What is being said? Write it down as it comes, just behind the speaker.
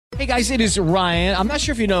Hey guys, it is Ryan. I'm not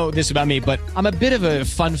sure if you know this about me, but I'm a bit of a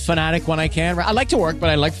fun fanatic when I can. I like to work,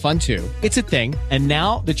 but I like fun too. It's a thing. And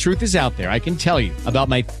now the truth is out there. I can tell you about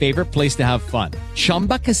my favorite place to have fun.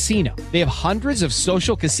 Chumba Casino. They have hundreds of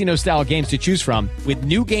social casino style games to choose from with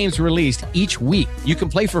new games released each week. You can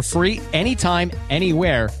play for free anytime,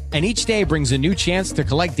 anywhere. And each day brings a new chance to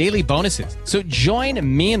collect daily bonuses. So join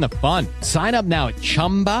me in the fun. Sign up now at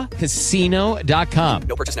ChumbaCasino.com.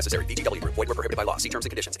 No purchase necessary. VGW Group. Void where prohibited by law. See terms and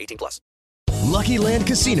conditions. 18+. Lucky Land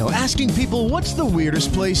Casino, asking people, what's the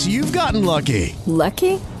weirdest place you've gotten lucky?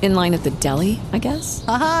 Lucky? In line at the deli, I guess?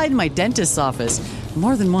 Aha, in my dentist's office.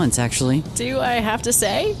 More than once, actually. Do I have to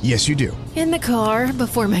say? Yes, you do. In the car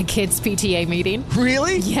before my kids' PTA meeting.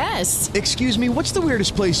 Really? Yes. Excuse me, what's the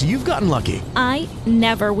weirdest place you've gotten lucky? I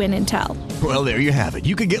never win and tell. Well, there you have it.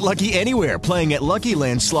 You can get lucky anywhere, playing at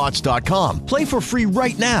LuckyLandSlots.com. Play for free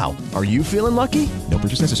right now. Are you feeling lucky? No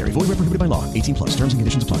purchase necessary. Void where prohibited by law. 18+. Terms and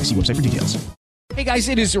conditions apply. See website for details. Hey guys,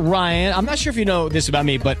 it is Ryan. I'm not sure if you know this about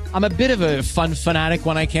me, but I'm a bit of a fun fanatic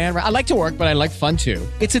when I can. I like to work, but I like fun too.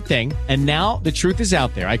 It's a thing. And now the truth is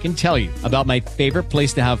out there. I can tell you about my favorite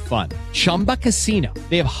place to have fun. Chumba Casino.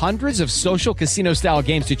 They have hundreds of social casino style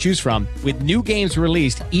games to choose from with new games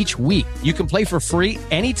released each week. You can play for free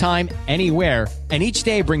anytime, anywhere. And each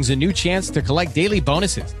day brings a new chance to collect daily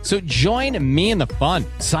bonuses. So join me in the fun.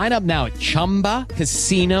 Sign up now at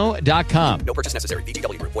ChumbaCasino.com. No purchase necessary.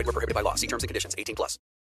 VGW Group. Void where prohibited by law. See terms and conditions. 18+.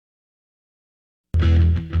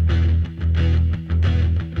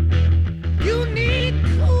 You need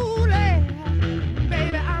Kool-Aid,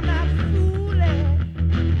 baby, I'm not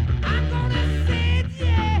fooling. I'm gonna send you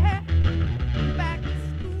back to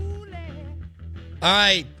school. All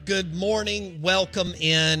right, good morning. Welcome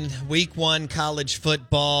in Week 1 college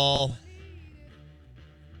football.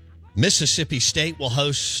 Mississippi State will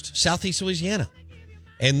host Southeast Louisiana.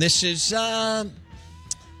 And this is,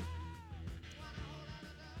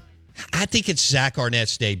 I think it's Zach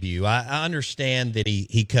Arnett's debut. I understand that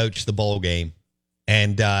he coached the bowl game,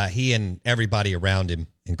 and he and everybody around him,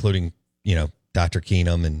 including, Dr.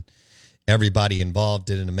 Keenum and everybody involved,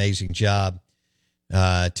 did an amazing job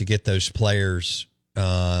to get those players,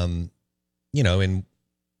 in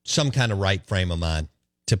some kind of right frame of mind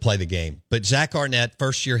to play the game. But Zach Arnett,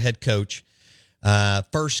 first-year head coach,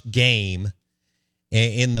 first game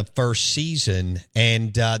in the first season,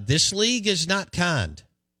 and this league is not kind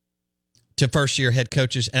to first-year head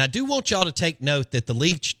coaches. And I do want y'all to take note that the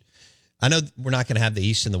league, I know we're not going to have the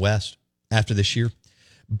East and the West after this year,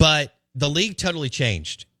 but the league totally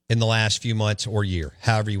changed in the last few months or year,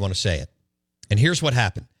 however you want to say it. And here's what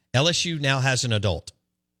happened. LSU now has an adult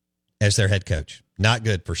as their head coach. Not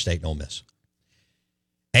good for State and Ole Miss.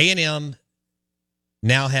 A&M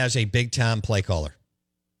now has a big-time play caller,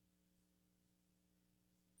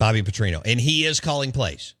 Bobby Petrino, and he is calling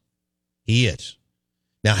plays. He is.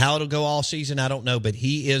 Now, how it'll go all season, I don't know, but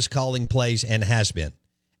he is calling plays and has been.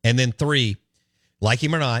 And then 3, like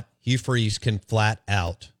him or not, Hugh Freeze can flat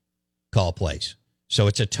out call plays. So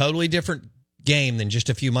it's a totally different game than just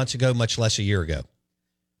a few months ago, much less a year ago.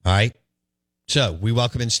 All right? So we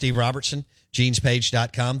welcome in Steve Robertson,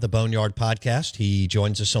 GenesPage.com, the Boneyard Podcast. He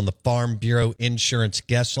joins us on the Farm Bureau Insurance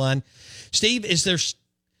guest line. Steve,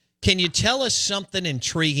 can you tell us something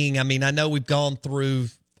intriguing? I mean, I know we've gone through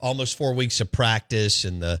almost 4 weeks of practice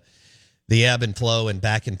and the ebb and flow and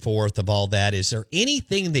back and forth of all that. Is there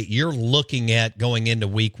anything that you're looking at going into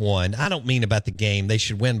week 1? I don't mean about the game. They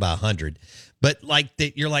should win by 100. But like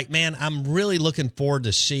that, you're like, man, I'm really looking forward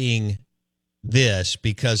to seeing this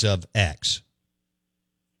because of X.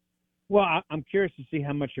 Well, I'm curious to see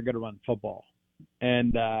how much you're going to run football.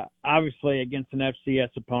 And obviously against an FCS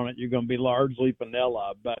opponent, you're going to be largely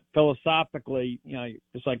vanilla. But philosophically,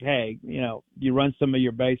 it's like, hey, you run some of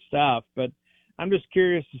your base stuff. But I'm just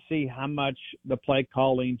curious to see how much the play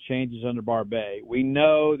calling changes under Barbay. We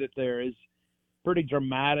know that there is pretty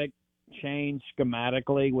dramatic change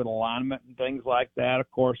schematically with alignment and things like that. Of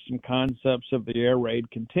course, some concepts of the air raid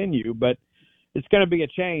continue, but it's going to be a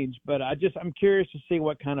change. But I'm curious to see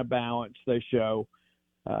what kind of balance they show.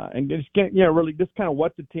 And just really just kind of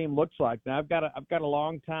what the team looks like. Now I've got a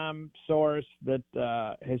long-time source that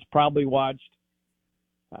has probably watched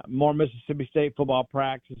more Mississippi State football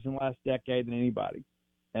practice in the last decade than anybody,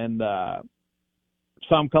 and saw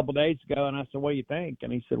him a couple of days ago, and I said, "What do you think?"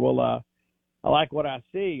 And he said, "Well, I like what I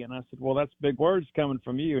see." And I said, "Well, that's big words coming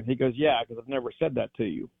from you." And he goes, "Yeah, because I've never said that to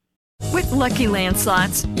you." With Lucky Land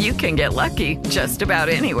Slots, you can get lucky just about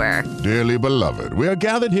anywhere. Dearly beloved, we are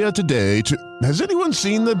gathered here today to... Has anyone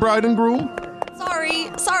seen the bride and groom?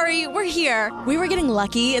 Sorry, we're here. We were getting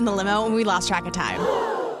lucky in the limo and we lost track of time.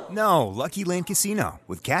 No, Lucky Land Casino,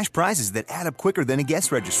 with cash prizes that add up quicker than a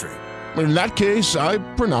guest registry. In that case, I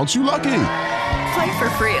pronounce you lucky. Play for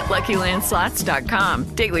free at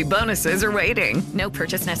LuckyLandSlots.com. Daily bonuses are waiting. No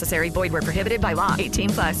purchase necessary. Void where prohibited by law.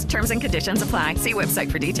 18+. Terms and conditions apply. See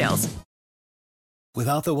website for details.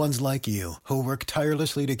 Without the ones like you, who work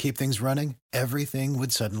tirelessly to keep things running, everything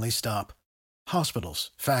would suddenly stop.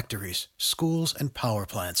 Hospitals, factories, schools, and power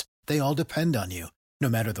plants, they all depend on you. No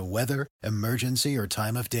matter the weather, emergency, or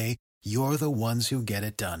time of day, you're the ones who get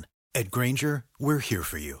it done. At Grainger, we're here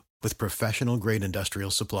for you with professional-grade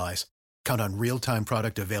industrial supplies. Count on real-time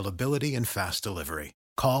product availability and fast delivery.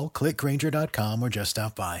 Call, clickgrainger.com, or just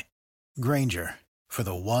stop by. Grainger, for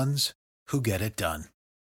the ones who get it done.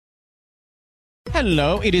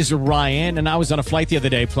 Hello, it is Ryan, and I was on a flight the other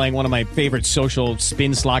day playing one of my favorite social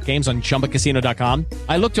spin slot games on ChumbaCasino.com.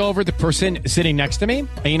 I looked over at the person sitting next to me,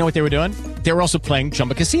 and you know what they were doing? They were also playing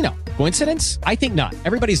Chumba Casino. Coincidence? I think not.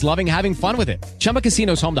 Everybody's loving having fun with it. Chumba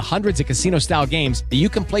Casino is home to hundreds of casino-style games that you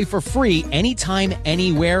can play for free anytime,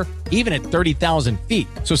 anywhere, even at 30,000 feet.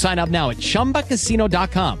 So sign up now at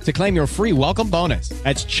ChumbaCasino.com to claim your free welcome bonus.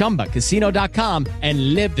 That's ChumbaCasino.com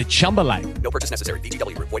and live the Chumba life. No purchase necessary.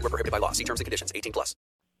 VGW. Void where prohibited by law. See terms and conditions. 18+.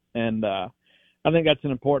 And I think that's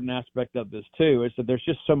an important aspect of this too, is that there's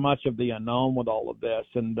just so much of the unknown with all of this.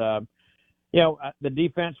 And, the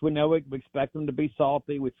defense, we know we expect them to be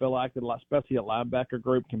salty. We feel like, especially a linebacker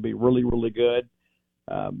group, can be really, really good.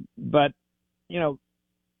 But,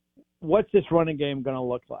 what's this running game going to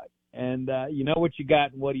look like? And you know what you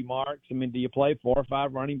got in Woody Marks. I mean, do you play 4 or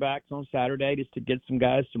 5 running backs on Saturday just to get some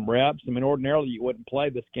guys some reps? I mean, ordinarily you wouldn't play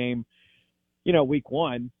this game, week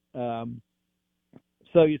 1.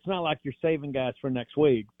 So it's not like you're saving guys for next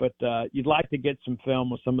week, but you'd like to get some film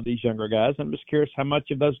with some of these younger guys. I'm just curious how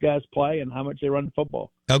much of those guys play and how much they run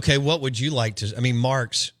football. Okay, what would you like to – I mean,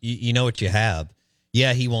 Marks, you know what you have.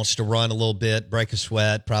 Yeah, he wants to run a little bit, break a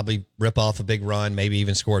sweat, probably rip off a big run, maybe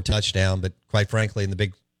even score a touchdown. But quite frankly, in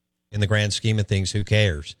the grand scheme of things, who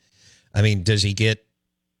cares? I mean, does he get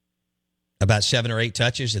about 7 or 8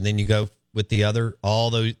 touches, and then you go with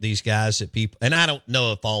these guys that people, and I don't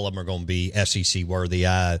know if all of them are going to be SEC worthy.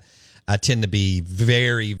 I tend to be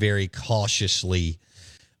very, very cautiously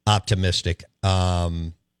optimistic,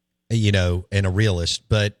 and a realist.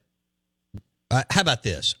 But how about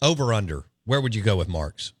this? Over under? Where would you go with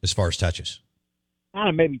Marks as far as touches?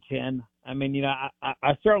 Maybe 10. I mean,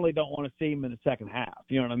 I certainly don't want to see him in the second half.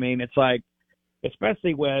 You know what I mean? It's like,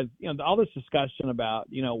 especially with, all this discussion about,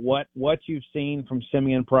 what you've seen from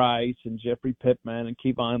Simeon Price and Jeffrey Pittman and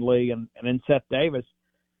Kevon Lee and then Seth Davis,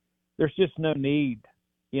 there's just no need,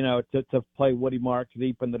 to play Woody Marks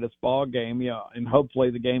deep into this ball game, and hopefully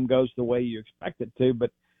the game goes the way you expect it to. But,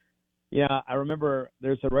 I remember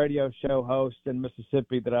there's a radio show host in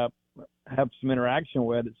Mississippi that I have some interaction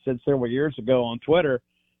with. It said several years ago on Twitter,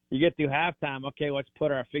 you get through halftime, okay, let's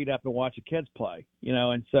put our feet up and watch the kids play,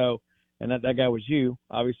 and so – and that guy was you,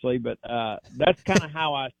 obviously, but that's kind of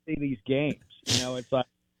how I see these games. It's like,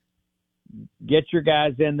 get your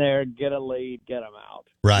guys in there, get a lead, get them out.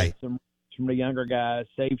 Right. Get some of the younger guys,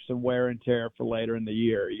 save some wear and tear for later in the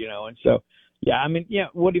year, And so,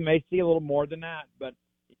 Woody may see a little more than that, but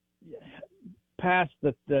past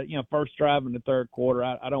the first drive in the third quarter,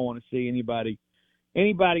 I don't want to see anybody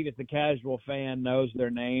that's a casual fan knows their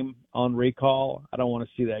name on recall. I don't want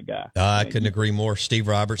to see that guy. I couldn't agree more. Steve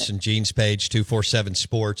Robertson, Gene's Page, 247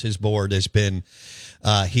 Sports. His board has been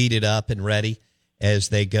heated up and ready as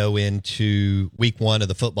they go into week 1 of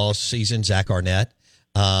the football season. Zach Arnett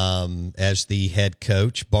as the head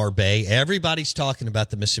coach. Barbay. Everybody's talking about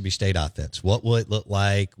the Mississippi State offense. What will it look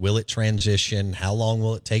like? Will it transition? How long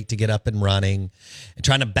will it take to get up and running? And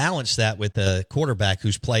trying to balance that with a quarterback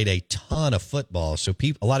who's played a ton of football. So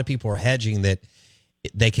a lot of people are hedging that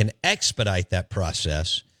they can expedite that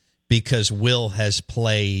process because Will has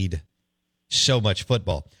played so much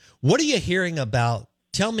football. What are you hearing about?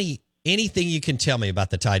 Tell me anything you can tell me about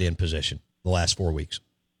the tight end position the last 4 weeks.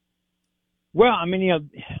 Well, I mean,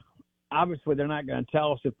 obviously they're not going to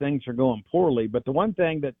tell us if things are going poorly, but the one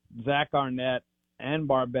thing that Zach Arnett and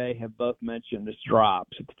Barbay have both mentioned is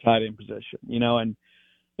drops at the tight end position, and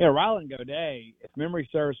Ryland Godet, if memory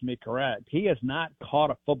serves me correct, he has not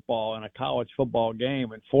caught a football in a college football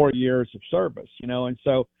game in 4 years of service, and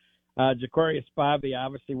so Ja'Quarius Spivey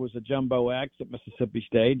obviously was a jumbo X at Mississippi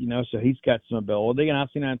State, so he's got some ability, and I've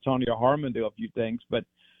seen Antonio Harmon do a few things, but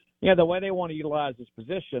the way they want to utilize this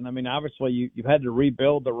position, I mean, obviously you've had to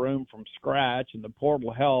rebuild the room from scratch, and the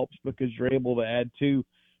portal helps because you're able to add 2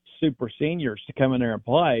 super seniors to come in there and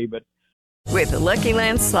play. But with the Lucky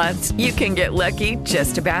Land Slots, you can get lucky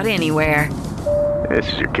just about anywhere.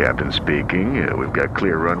 This is your captain speaking. We've got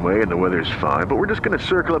clear runway and the weather's fine, but we're just going to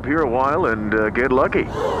circle up here a while and get lucky.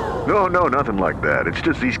 No, nothing like that. It's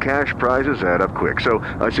just these cash prizes add up quick. So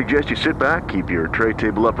I suggest you sit back, keep your tray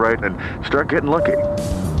table upright, and start getting lucky.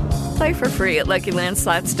 Play for free at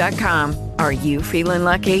LuckyLandSlots.com. Are you feeling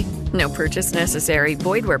lucky? No purchase necessary.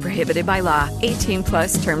 Void where prohibited by law. 18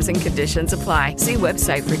 plus terms and conditions apply. See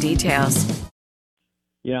website for details.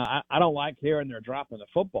 You know, I don't like hearing they're dropping the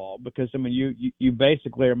football because, I mean, you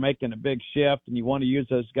basically are making a big shift and you want to use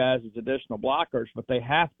those guys as additional blockers, but they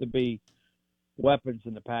have to be weapons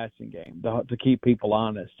in the passing game to keep people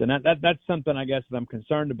honest. And that's something, I guess, that I'm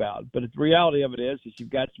concerned about. But the reality of it is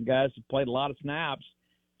you've got some guys who played a lot of snaps,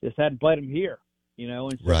 just hadn't played them here, you know,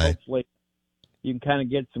 and so hopefully you can kind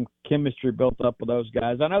of get some chemistry built up with those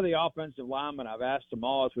guys. I know the offensive linemen, I've asked them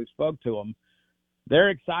all as we spoke to them, they're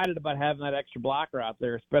excited about having that extra blocker out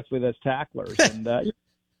there, especially those tacklers. And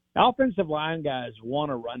offensive line guys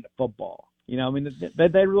want to run the football. You know, I mean,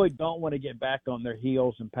 they really don't want to get back on their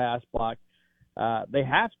heels and pass block. They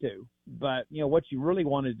have to, but, you know, what you really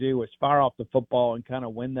want to do is fire off the football and kind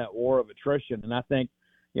of win that war of attrition. And I think,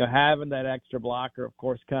 you know, having that extra blocker, of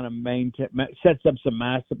course, kind of sets up some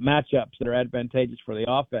massive matchups that are advantageous for the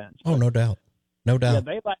offense. Oh, no doubt. No doubt. Yeah,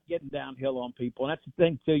 they like getting downhill on people. And that's the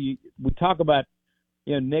thing, too. We talk about,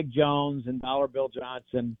 you know, Nick Jones and Dollar Bill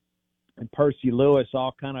Johnson and Percy Lewis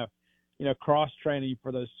all kind of, you know, cross-training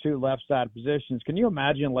for those two left-side positions. Can you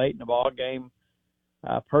imagine late in the ball game,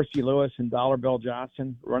 Percy Lewis and Dollar Bill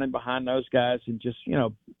Johnson running behind those guys and just, you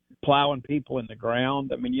know, plowing people in the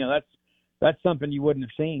ground? I mean, you know, that's something you wouldn't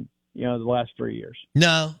have seen, you know, the last 3 years.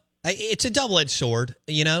 No, it's a double-edged sword,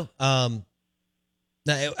 you know. I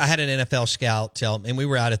had an NFL scout tell me, and we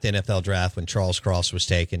were out at the NFL draft when Charles Cross was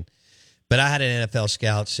taken, but I had an NFL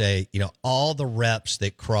scout say, you know, all the reps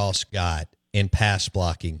that Cross got in pass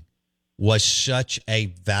blocking was such a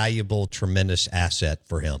valuable, tremendous asset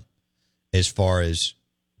for him as far as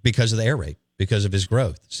because of the air raid, because of his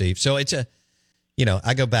growth, Steve. So it's you know,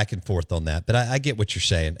 I go back and forth on that, but I get what you're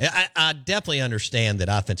saying. I definitely understand that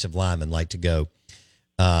offensive linemen like to go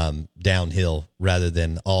downhill rather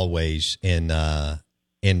than always in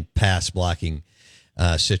pass blocking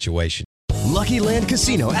situations. Lucky Land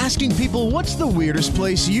Casino, asking people, what's the weirdest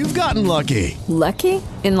place you've gotten lucky? Lucky?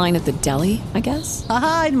 In line at the deli, I guess?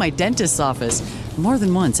 Aha, in my dentist's office. More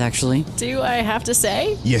than once, actually. Do I have to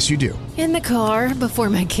say? Yes, you do. In the car before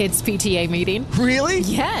my kids' PTA meeting. Really?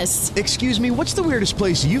 Yes. Excuse me, what's the weirdest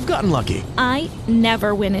place you've gotten lucky? I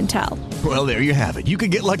never win and tell. Well, there you have it. You can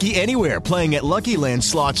get lucky anywhere, playing at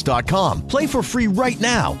LuckyLandSlots.com. Play for free right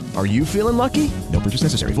now. Are you feeling lucky? No purchase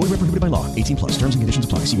necessary. Void where prohibited by law. 18 plus. Terms and conditions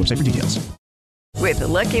apply. See website for details. With the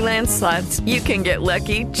Lucky Land Slots, you can get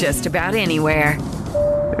lucky just about anywhere.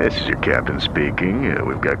 This is your captain speaking.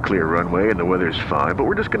 We've got clear runway and the weather's fine, but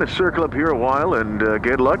we're just going to circle up here a while and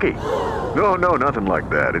get lucky. No, nothing like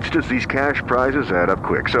that. It's just these cash prizes add up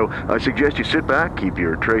quick. So I suggest you sit back, keep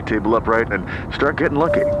your tray table upright, and start getting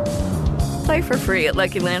lucky. Play for free at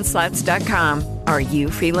LuckyLandSlots.com. Are you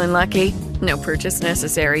feeling lucky? No purchase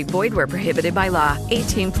necessary. Void where prohibited by law.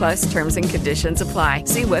 18 plus terms and conditions apply.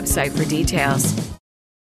 See website for details.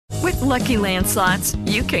 With Lucky Land Slots,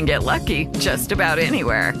 you can get lucky just about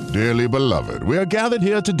anywhere. Dearly beloved, we are gathered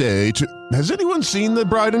here today to... Has anyone seen the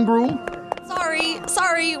bride and groom?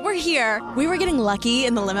 Sorry, we're here. We were getting lucky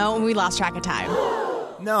in the limo and we lost track of time.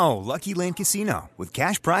 No, Lucky Land Casino, with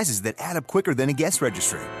cash prizes that add up quicker than a guest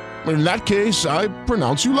registry. In that case, I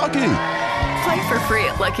pronounce you lucky. Play for free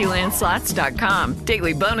at LuckyLandSlots.com.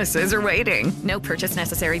 Daily bonuses are waiting. No purchase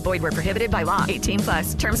necessary. Void where prohibited by law. 18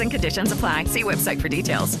 plus. Terms and conditions apply. See website for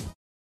details.